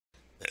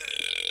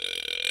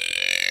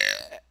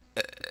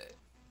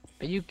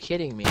Are you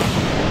kidding me? Hey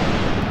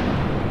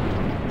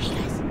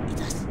guys,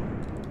 it's us.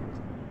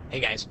 Hey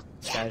guys.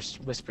 Skylar's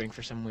whispering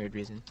for some weird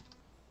reason.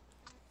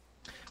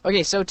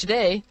 Okay, so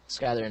today,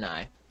 Skylar and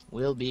I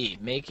will be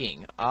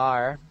making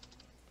our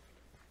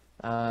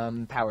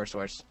power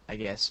source, I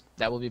guess.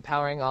 That will be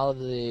powering all of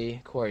the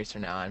quarries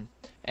from now on.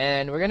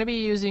 And we're going to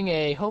be using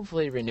a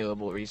hopefully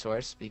renewable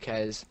resource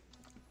because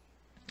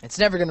it's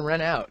never going to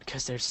run out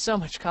because there's so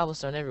much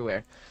cobblestone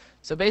everywhere.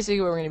 So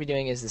basically what we're going to be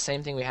doing is the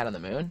same thing we had on the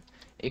moon,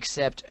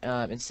 except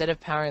instead of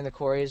powering the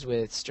quarries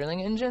with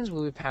Stirling engines,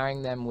 we'll be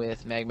powering them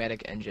with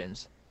magnetic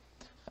engines.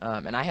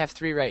 And I have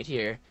 3 right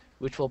here,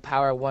 which will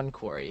power 1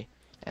 quarry.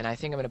 And I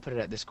think I'm going to put it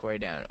at this quarry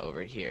down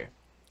over here.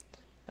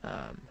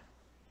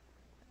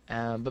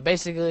 But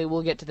basically,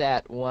 we'll get to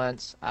that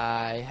once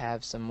I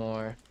have some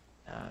more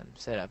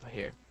set up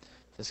here.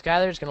 So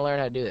Skylar's going to learn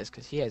how to do this,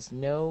 because he has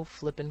no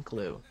flippin'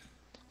 clue.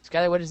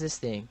 Skylar, what is this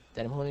thing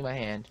that I'm holding in my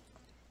hand?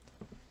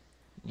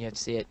 You have to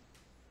see it.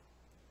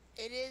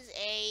 It is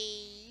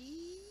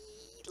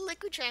a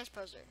liquid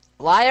transposer.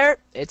 Liar!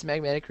 It's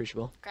magnetic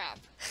crucible. Crap.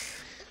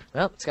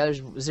 Well,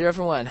 Skylar's 0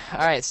 for 1.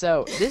 Alright,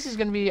 so this is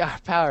going to be our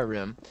power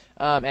room.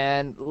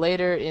 And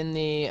later in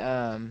the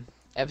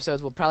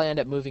episodes, we'll probably end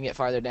up moving it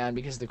farther down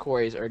because the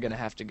quarries are going to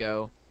have to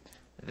go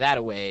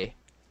that way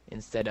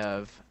instead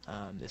of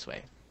this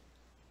way.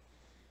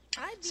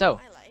 So,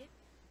 my light.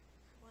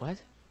 what?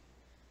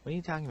 What are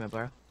you talking about,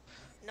 bro?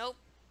 Nope.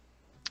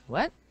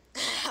 What?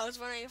 I was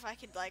wondering if I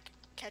could, like,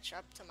 catch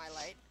up to my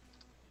light.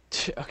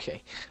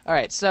 Okay.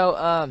 Alright,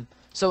 so,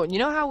 so you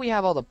know how we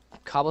have all the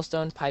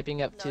cobblestone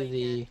piping up No, to you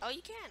the... can't. Oh,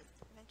 you can.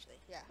 Eventually,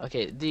 yeah.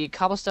 Okay, the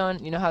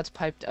cobblestone, you know how it's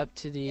piped up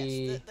to the...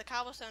 Yes, the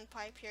cobblestone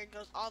pipe here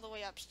goes all the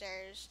way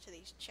upstairs to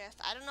these chests.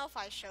 I don't know if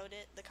I showed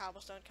it, the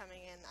cobblestone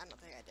coming in. I don't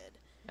think I did.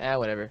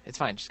 Whatever. It's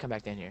fine. Just come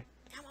back down here.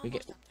 I'm We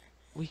almost get- up there.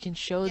 We can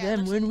show Yeah, it them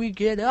looks when like- we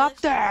get It up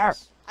looks like there!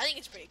 this. I think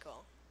it's pretty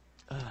cool.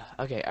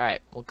 Okay,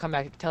 alright. We'll come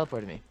back.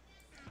 Teleport to me.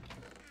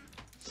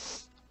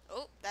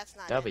 Oh, that's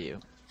not W.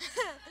 it.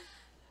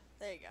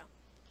 There you go.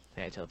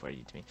 Yeah, I teleported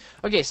you to me.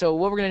 Okay, so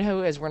what we're going to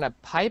do is we're going to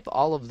pipe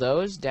all of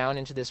those down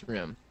into this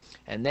room.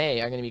 And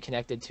they are going to be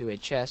connected to a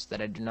chest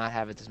that I do not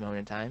have at this moment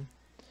in time.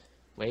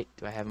 Wait,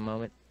 do I have a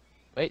moment?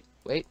 Wait.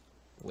 I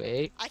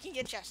can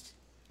get chest.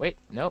 Wait,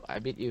 no, I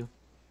beat you.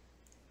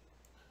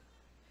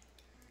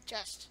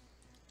 Chest.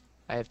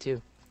 I have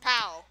 2.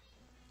 Pow.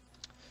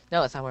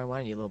 No, that's not where I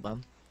wanted you, little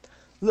bum.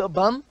 Little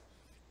bum?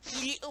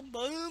 Little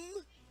boom.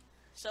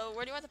 So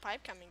where do you want the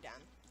pipe coming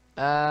down?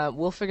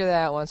 We'll figure that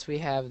out once we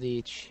have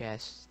the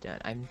chest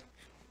done.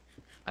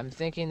 I'm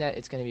thinking that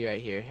it's going to be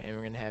right here, and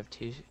we're going to have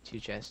two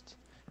chests.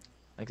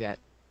 Like that.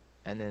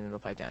 And then it'll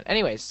pipe down.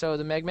 Anyways, so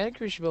the magnetic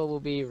crucible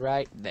will be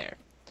right there.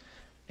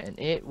 And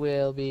it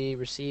will be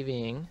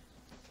receiving...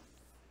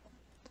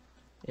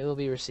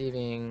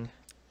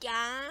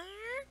 Yeah.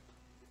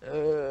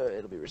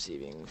 it'll be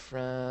receiving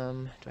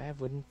from... Do I have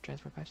wooden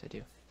transport pipes? I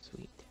do.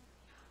 Sweet.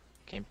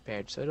 Came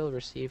prepared. So it'll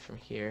receive from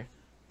here,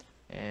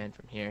 and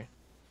from here,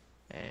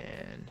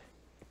 and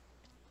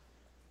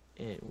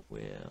it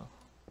will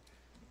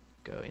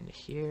go into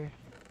here,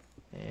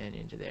 and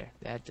into there.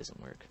 That doesn't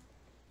work.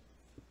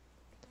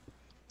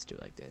 Let's do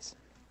it like this.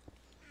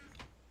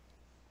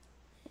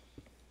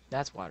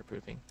 That's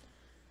waterproofing.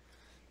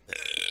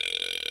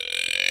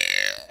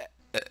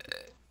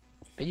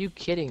 Are you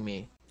kidding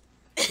me?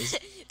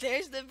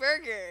 There's the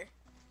burger.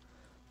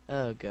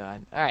 Oh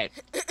god. Alright.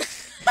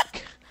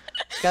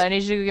 Scott, I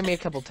need you to give me a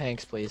couple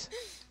tanks, please.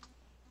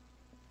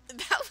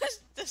 That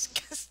was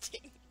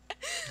disgusting.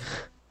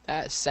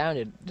 That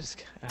sounded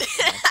just.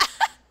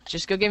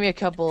 Just go give me a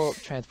couple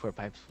transport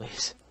pipes,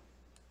 please.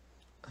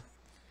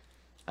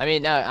 I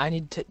mean, no, I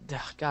need to.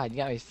 God, you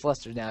got me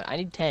flustered now. I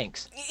need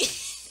tanks.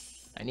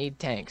 I need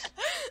tanks.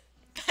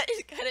 That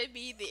is gonna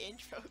be the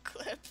intro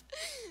clip.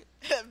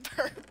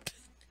 Burp.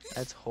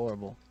 That's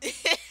horrible.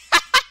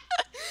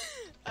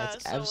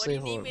 That's So absolutely what do you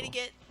need me to horrible.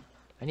 get?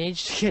 I need you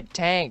to get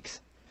tanks.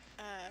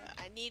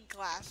 I need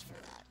glass for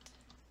that.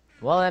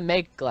 Well, then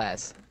make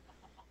glass.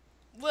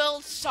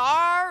 Well,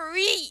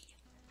 sorry.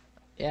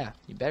 Yeah,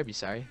 you better be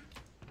sorry.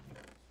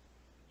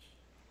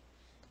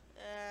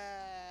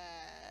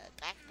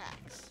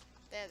 Backpacks.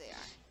 There they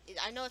are.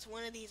 I know it's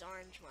one of these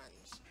orange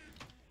ones.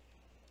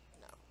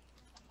 No.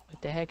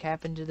 What the heck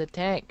happened to the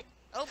tank?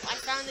 Oh, I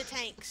found the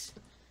tanks.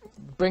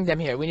 Bring them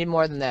here. We need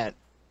more than that.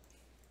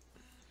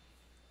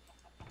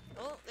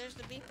 Oh, there's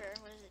the beeper.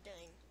 What is it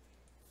doing?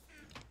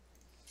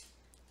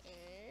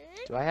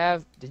 Do I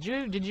have? Did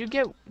you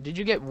get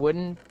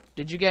wooden?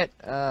 Did you get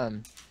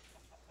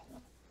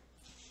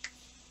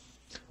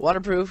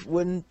waterproof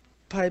wooden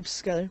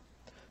pipes, Skylar?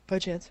 By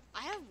chance?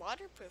 I have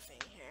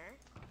waterproofing here.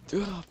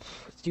 Do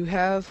you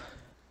have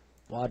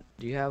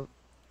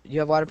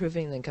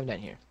waterproofing? Then come down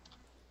here.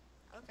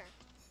 Okay.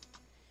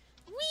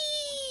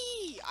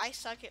 Whee! I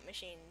suck at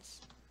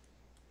machines.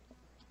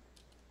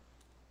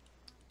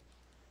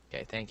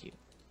 Okay, thank you.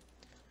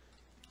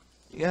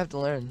 You have to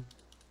learn.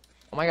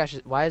 Oh my gosh,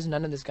 why is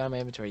none of this got in my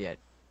inventory yet?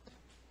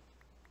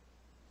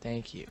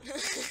 Thank you.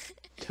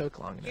 Took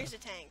long enough. Here's the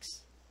tanks.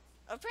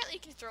 Apparently, you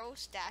can throw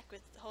stack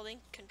with holding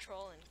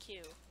Control and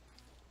Q,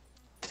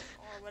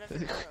 or whatever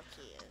the arrow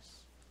key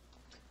is.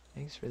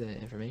 Thanks for the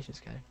information,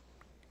 Sky.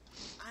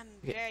 I'm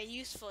Okay. very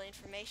useful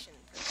information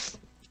person.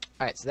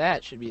 Alright, so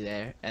that should be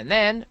there. And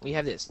then we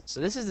have this. So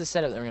this is the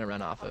setup that we're going to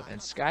run off Hold of. on,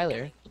 And hold on,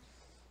 Skylar...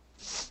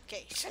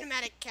 Okay,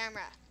 cinematic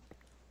camera.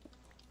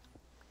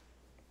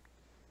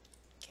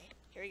 Okay,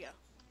 here we go.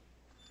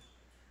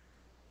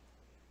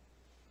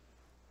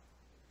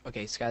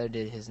 Okay, Skylar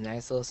did his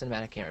nice little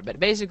cinematic camera. But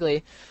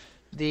basically,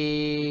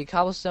 the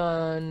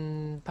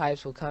cobblestone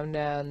pipes will come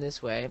down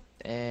this way.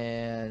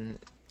 And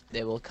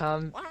they will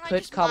come... Why don't I put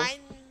just mine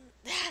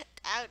that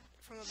out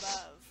from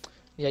above?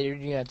 Yeah, you're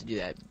going to have to do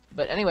that.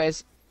 But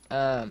anyways,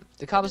 the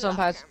cobblestone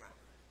pipes... Camera.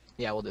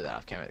 Yeah, we'll do that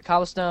off camera. The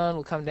cobblestone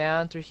will come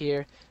down through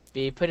here,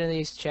 be put in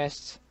these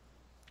chests.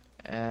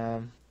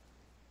 I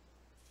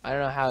don't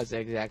know how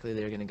exactly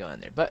they're going to go in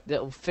there, but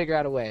they'll figure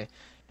out a way.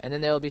 And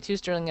then there will be 2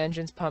 Stirling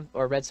engines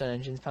or redstone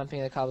engines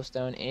pumping the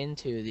cobblestone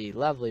into the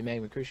lovely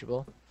magma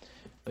crucible,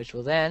 which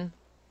will then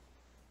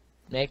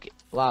make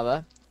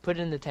lava, put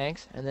it in the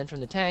tanks, and then from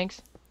the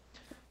tanks,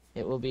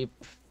 it will be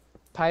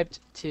piped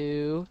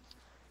to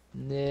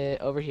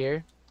over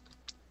here,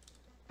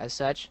 as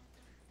such,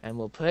 and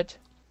we'll put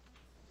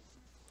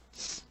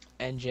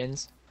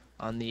engines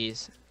on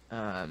these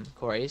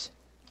quarries,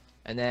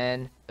 and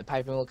then the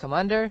piping will come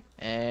under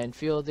and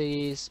fuel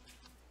these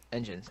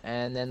engines,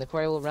 and then the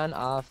quarry will run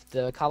off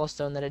the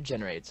cobblestone that it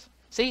generates.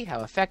 See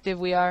how effective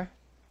we are?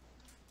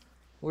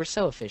 We're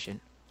so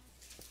efficient.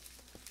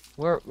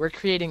 We're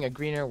creating a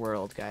greener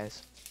world,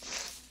 guys.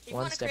 If you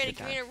One want to step create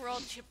at a a time. greener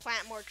world, you should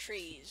plant more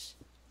trees.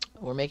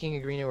 We're making a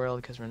greener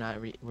world because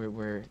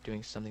we're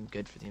doing something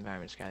good for the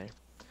environment, Skyler.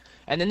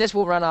 And then this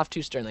will run off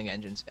 2 Stirling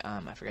engines.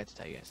 I forgot to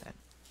tell you guys that.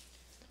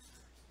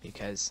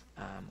 Because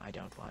I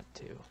don't want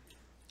to.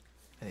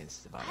 I think this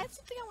is the I bottom. had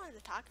something I wanted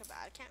to talk about.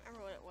 I can't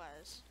remember what it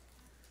was.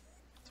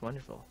 It's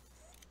wonderful.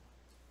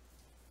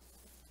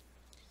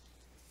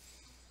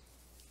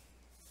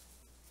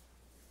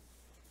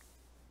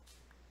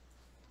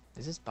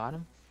 Is this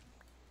bottom?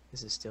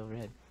 This is still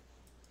red.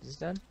 Is this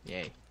done?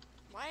 Yay.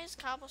 Why is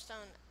cobblestone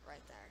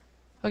right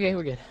there? Okay,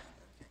 we're good.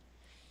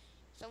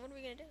 So what are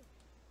we gonna do?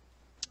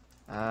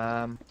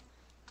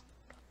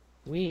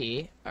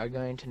 We are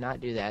going to not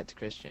do that to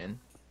Christian,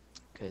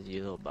 because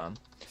you little bum.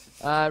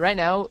 Right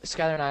now,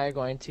 Skylar and I are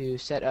going to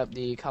set up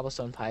the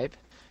cobblestone pipe,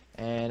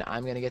 and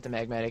I'm going to get the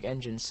magmatic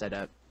engines set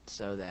up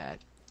so that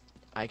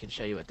I can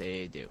show you what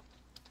they do.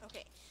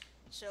 Okay,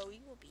 so we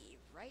will be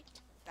right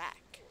back.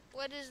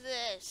 What is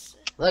this?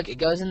 Look, it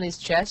goes in these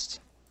chests,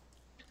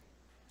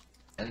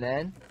 and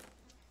then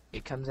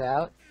it comes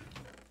out.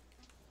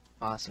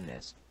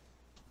 Awesomeness.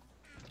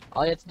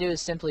 All you have to do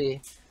is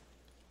simply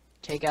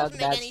take out the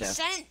bad Doesn't make any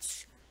stuff.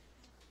 sense.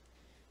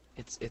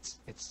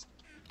 It's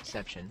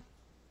deception.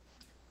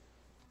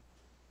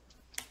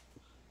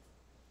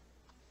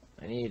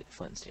 I need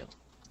flint and steel.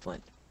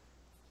 Flint.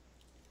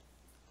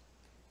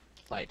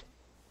 Light.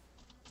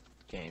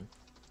 Game.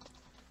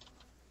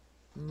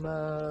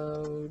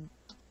 Mode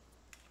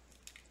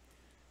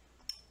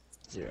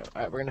 0.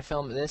 Alright, we're gonna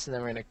film this and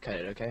then we're gonna cut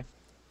it, okay?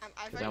 I've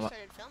 'Cause I already want-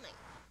 started filming.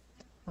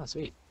 Oh,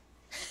 sweet.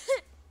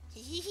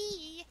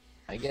 Hee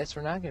I guess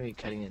we're not gonna be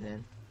cutting it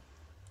then.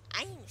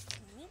 I'm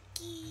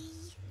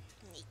sneaky.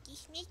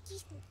 Sneaky.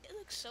 It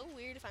looks so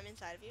weird if I'm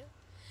inside of you.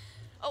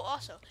 Oh,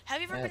 also,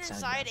 have you ever That been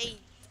sounds inside awesome.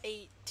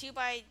 a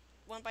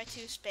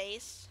 2x1x2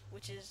 space,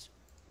 which is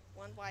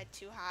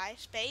 1x2 high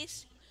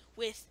space,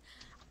 with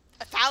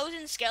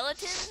 1,000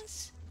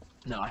 skeletons?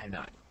 No, I have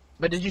not.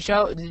 But did you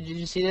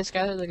see this,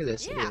 Skylar? Look at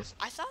this. Look at Yeah, this.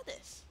 I saw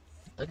this.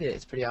 Look at it.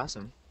 It's pretty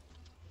awesome.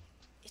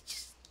 It's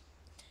just...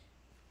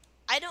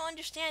 I don't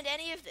understand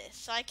any of this,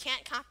 so I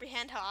can't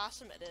comprehend how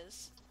awesome it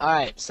is.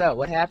 Alright, so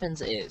what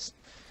happens is,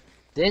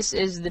 this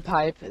is the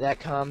pipe that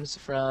comes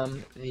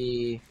from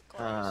the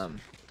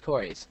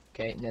quarries.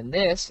 Okay, and then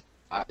these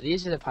are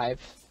the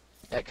pipes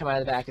that come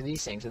out of the back of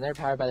these things, and they're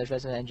powered by those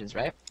resonant engines,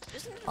 right?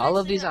 Isn't it All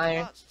of eventually these gonna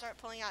iron... start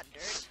pulling out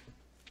dirt?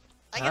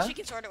 I guess Huh? we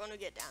can sort it when we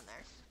get down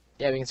there.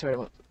 Yeah, we can sort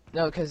it...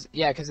 No, because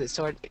it's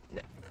sort...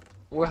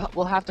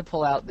 We'll have to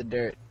pull out the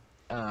dirt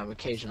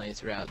occasionally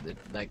throughout the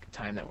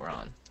time that we're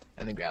on,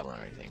 and the gravel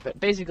and everything. But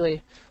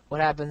basically, what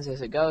happens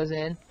is it goes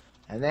in,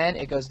 and then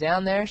it goes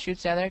down there,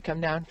 shoots down there,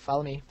 come down,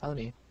 follow me, follow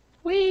me.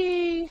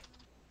 Whee!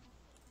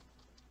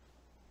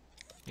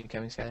 You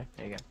coming, Skyler?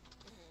 There you go.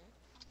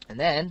 And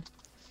then,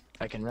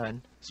 I can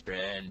run.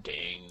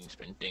 Sprinting,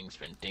 sprinting,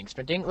 sprinting,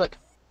 sprinting. Look!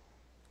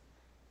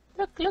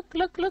 Look, look,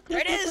 look, look, There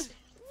look, it look, is! look.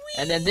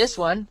 And then this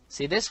one,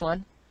 see this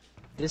one,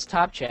 this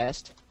top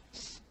chest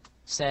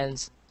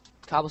sends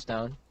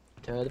cobblestone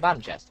to the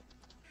bottom chest.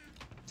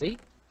 See?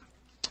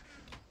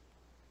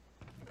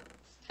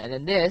 And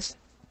then this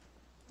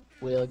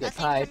will get Nothing's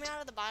piped. coming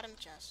out of the bottom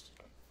chest.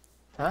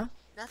 Huh?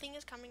 Nothing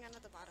is coming out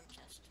of the bottom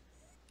chest.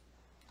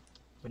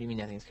 What do you mean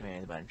nothing's coming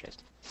out of the bottom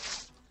chest?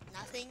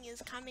 Nothing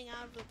is coming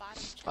out of the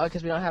bottom chest. Oh,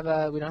 because we don't have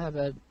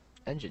a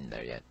engine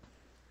there yet.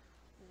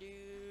 No.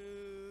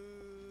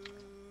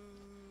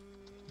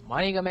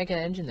 Why don't you go make an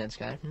engine then,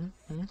 Sky?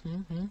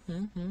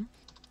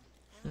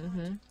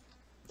 Mm-hmm.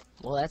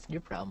 Well, that's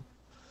your problem.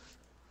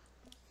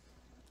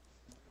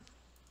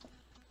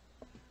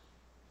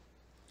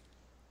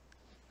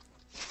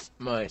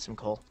 I'm gonna get some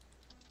coal.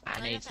 I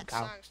I need got some that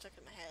coal. song stuck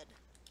in my head.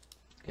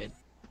 Good.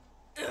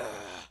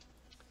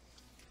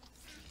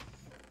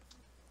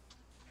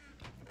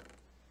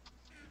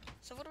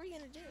 So what are we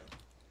gonna do?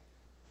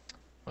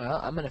 Well,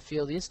 I'm gonna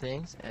feel these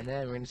things, and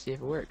then we're gonna see if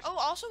it works. Oh,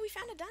 also we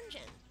found a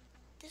dungeon.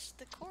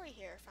 The quarry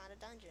here found a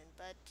dungeon,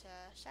 but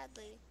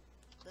sadly,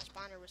 the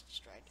spawner was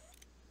destroyed.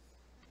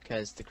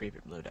 Because the creeper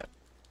blew it up.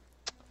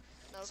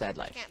 No, Sad creepers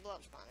life. can't blow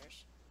up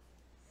spawners.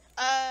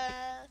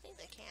 I think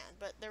they can,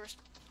 but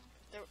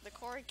the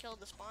quarry killed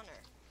the spawner.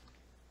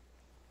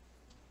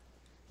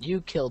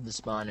 You killed the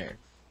spawner.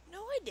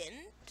 No, I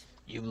didn't.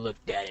 You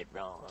looked at it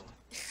wrong.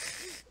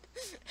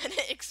 And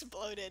it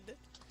exploded.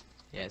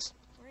 Yes.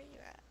 Where are you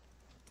at?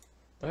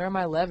 Where are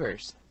my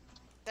levers?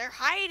 They're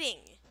hiding.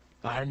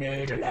 I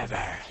need a lever.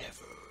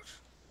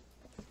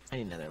 I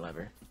need another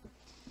lever.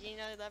 You need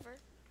another lever?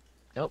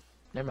 Nope.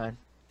 Never mind.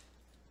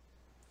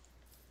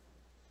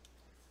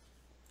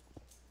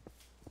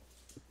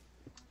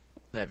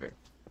 Lever.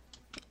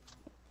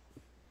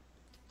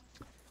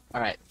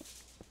 Alright.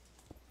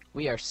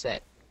 We are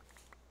set.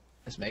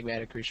 This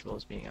magmatic crucible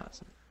is being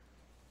awesome.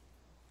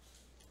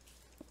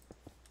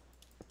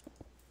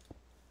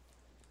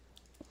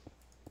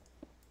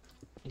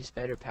 You just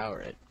better power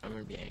it. I'm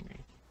gonna be angry.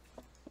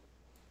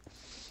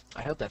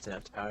 I hope that's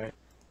enough to power it.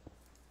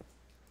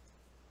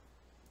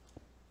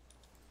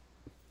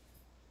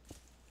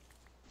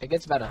 It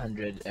gets about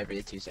 100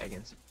 every 2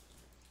 seconds.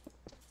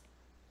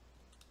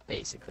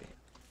 Basically.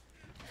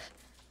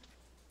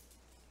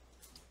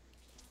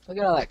 Look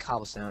at all that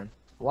cobblestone.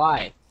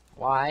 Why?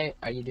 Why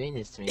are you doing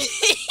this to me?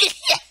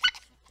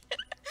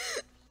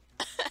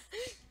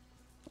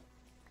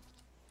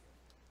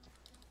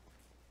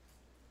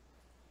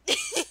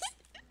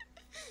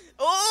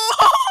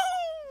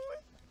 Oh!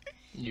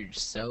 You're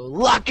so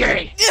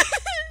lucky!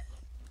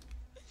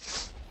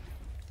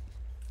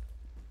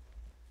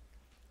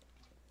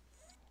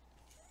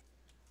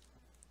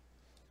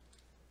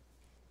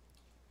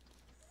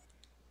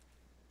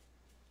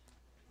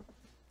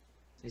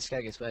 This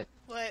guy gets wet.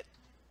 What?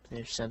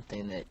 There's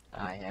something that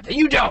I have that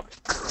you don't!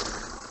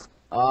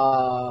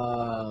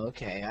 Oh,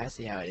 okay, I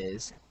see how it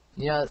is.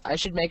 You know, I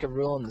should make a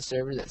rule on the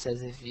server that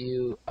says if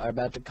you are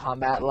about to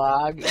combat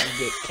log, you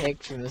get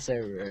kicked from the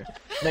server.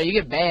 No, you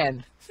get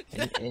banned,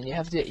 and you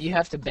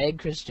have to beg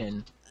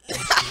Christian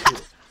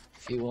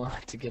if you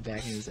want to get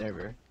back in the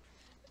server.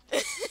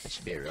 That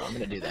should be a rule. I'm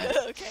gonna do that.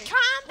 Okay.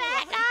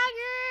 Combat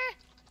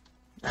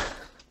dogger!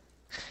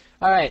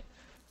 All right.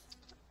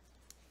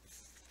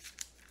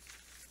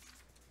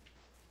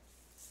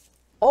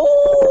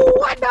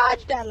 Oh, I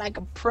dodged that like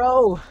a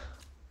pro.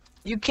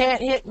 You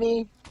can't hit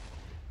me.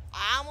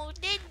 I almost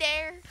did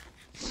there.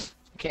 You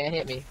can't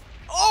hit me.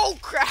 Oh,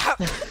 crap!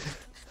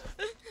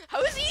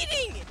 I was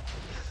eating!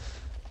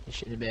 You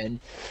should have been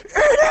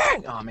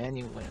eating! Oh man,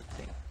 you went up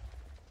there.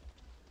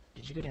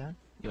 Did you go down?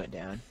 You went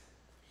down.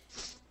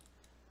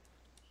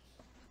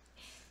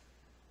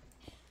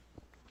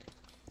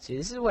 See,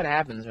 this is what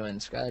happens when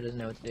Skylar doesn't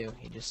know what to do.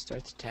 He just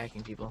starts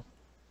attacking people.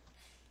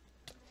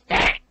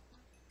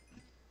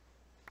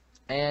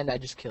 And I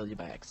just killed you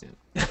by accident.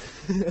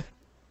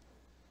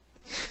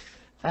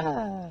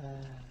 Ah.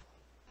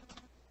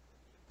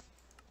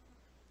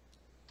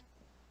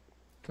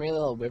 Come here,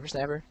 little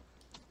whippersnapper.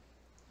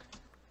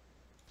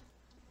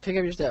 Pick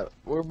up your stuff.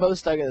 We're both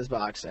stuck in this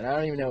box, and I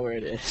don't even know where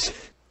it is.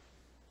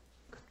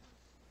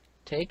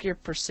 Take your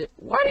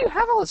Why do you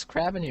have all this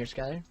crap in here,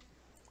 Skylar?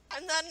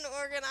 I'm not an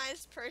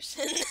organized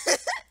person.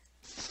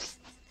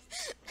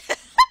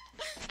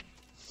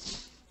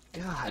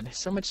 God,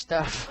 so much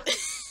stuff.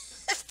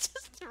 It's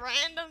just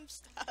random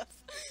stuff.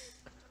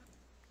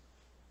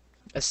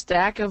 A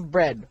stack of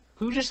bread.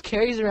 Who just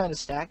carries around a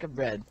stack of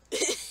bread?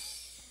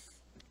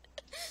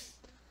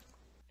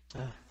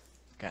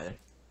 Got it.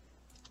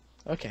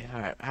 Okay,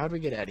 alright. How do we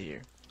get out of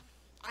here?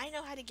 I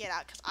know how to get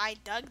out because I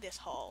dug this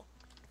hole.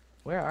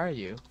 Where are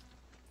you?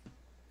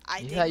 I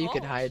You dig thought you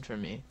could holes. hide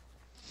from me.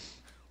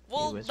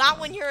 Well, was not wrong.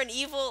 when you're an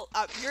evil.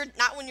 You're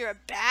not when you're a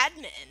bad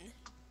man.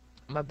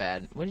 My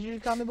bad. What did you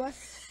call me, boy?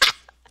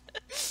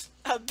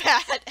 A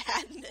bad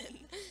admin.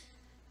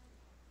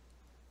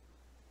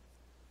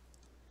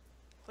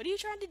 What are you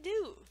trying to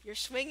do? You're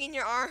swinging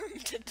your arm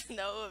to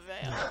no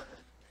avail.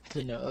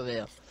 To no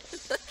avail.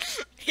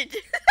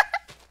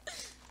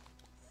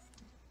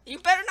 You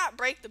better not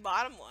break the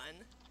bottom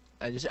one.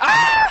 I just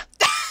ah!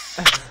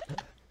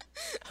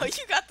 Oh,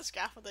 you got the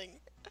scaffolding.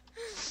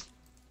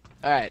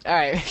 Alright,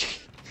 alright.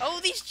 Oh,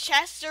 these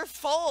chests are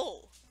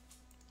full.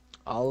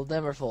 All of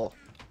them are full.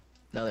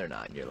 No, they're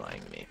not. You're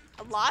lying to me.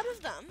 A lot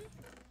of them.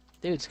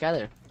 Dude,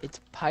 Skylar, it's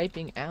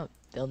piping out.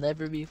 They'll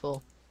never be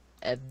full.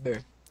 Ever.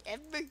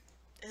 Ever.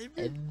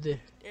 Ever.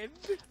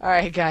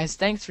 Alright, guys,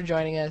 thanks for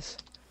joining us.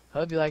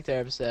 Hope you liked our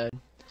episode.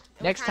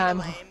 Next time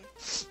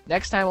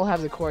we'll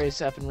have the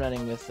quarries up and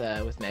running with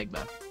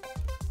magma.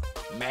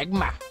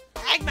 Magma.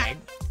 Magma.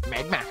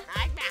 Magma. Magma.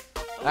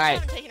 Oh, All right. we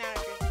haven't taken out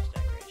our Christmas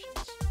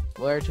decorations.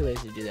 We're too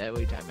lazy to do that. What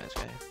are you talking about,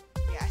 Sky?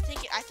 Yeah,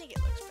 I think it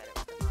looks better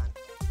with them on.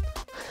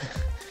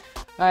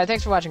 Alright,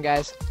 thanks for watching,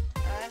 guys.